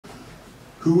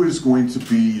Who is going to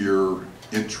be your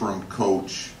interim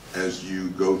coach as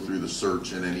you go through the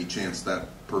search, and any chance that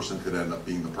person could end up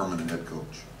being the permanent head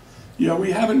coach? Yeah,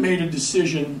 we haven't made a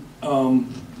decision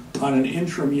on an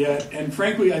interim yet, and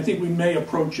frankly, I think we may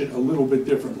approach it a little bit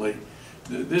differently.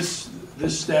 This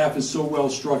staff is so well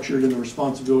structured and the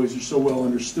responsibilities are so well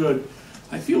understood,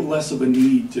 I feel less of a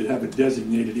need to have a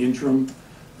designated interim.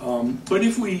 But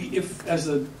if as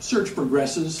the search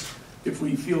progresses, if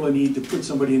we feel a need to put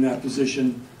somebody in that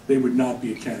position, they would not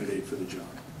be a candidate for the job.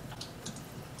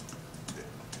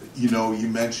 You know, you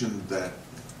mentioned that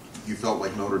you felt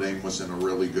like Notre Dame was in a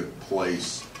really good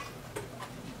place.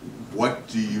 What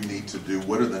do you need to do?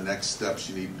 What are the next steps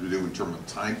you need to do in terms of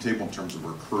timetable, in terms of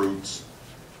recruits,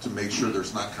 to make sure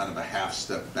there's not kind of a half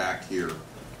step back here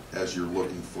as you're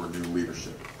looking for new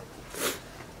leadership?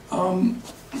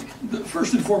 The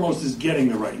first and foremost is getting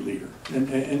the right leader.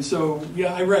 And so,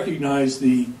 yeah, I recognize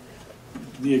the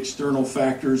external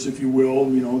factors, if you will,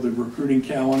 you know, the recruiting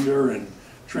calendar and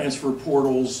transfer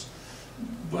portals,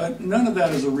 but none of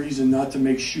that is a reason not to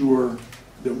make sure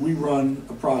that we run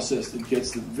a process that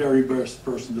gets the very best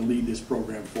person to lead this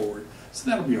program forward. So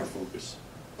that'll be our focus.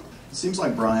 It seems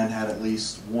like Brian had at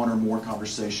least one or more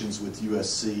conversations with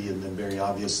USC, and then very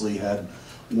obviously had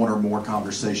one or more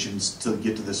conversations to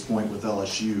get to this point with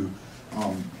LSU.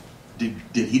 Did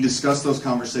he discuss those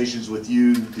conversations with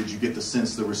you? Did you get the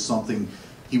sense there was something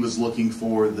he was looking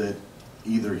for that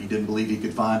either he didn't believe he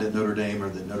could find at Notre Dame or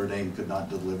that Notre Dame could not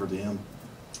deliver to him?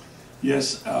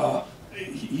 Yes,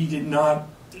 he did not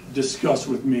discuss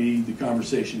with me the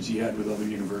conversations he had with other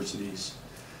universities.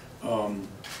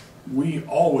 We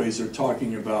always are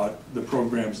talking about the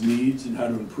program's needs and how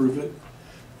to improve it,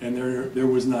 and there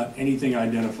was not anything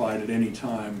identified at any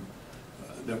time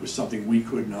that was something we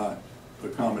could not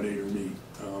accommodate or meet.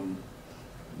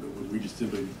 We just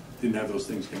simply didn't have those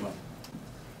things come up.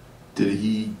 Did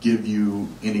he give you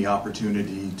any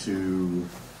opportunity to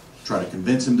try to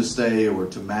convince him to stay or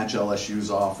to match LSU's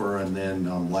offer? And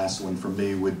then last one from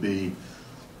me would be,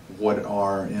 what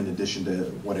are, in addition to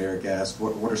what Eric asked,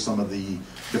 what are some of the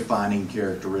defining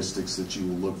characteristics that you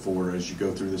will look for as you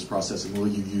go through this process, and will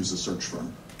you use a search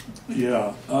firm?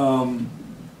 Yeah.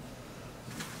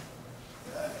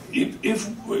 If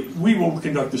we will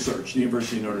conduct the search, the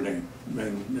University of Notre Dame,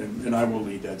 and I will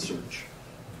lead that search.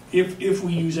 If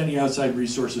we use any outside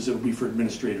resources, it will be for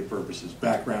administrative purposes,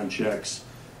 background checks,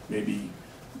 maybe,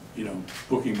 you know,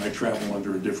 booking my travel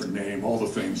under a different name, all the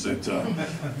things that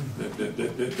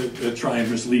that try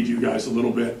and mislead you guys a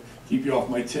little bit, keep you off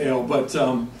my tail. But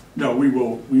no, we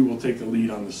will take the lead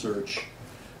on the search.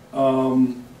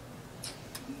 No,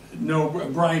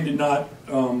 Brian did not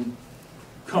come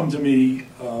to me,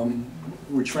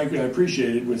 which frankly I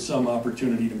appreciated, with some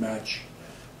opportunity to match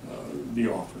the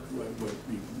offer.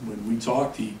 When we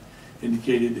talked, he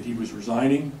indicated that he was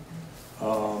resigning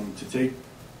to take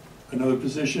another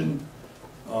position.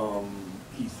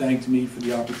 He thanked me for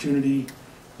the opportunity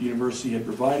the university had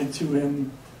provided to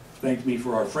him, thanked me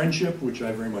for our friendship, which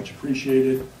I very much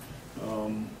appreciated,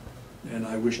 and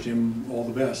I wished him all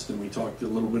the best, and we talked a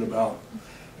little bit about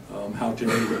how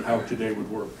today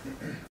would work.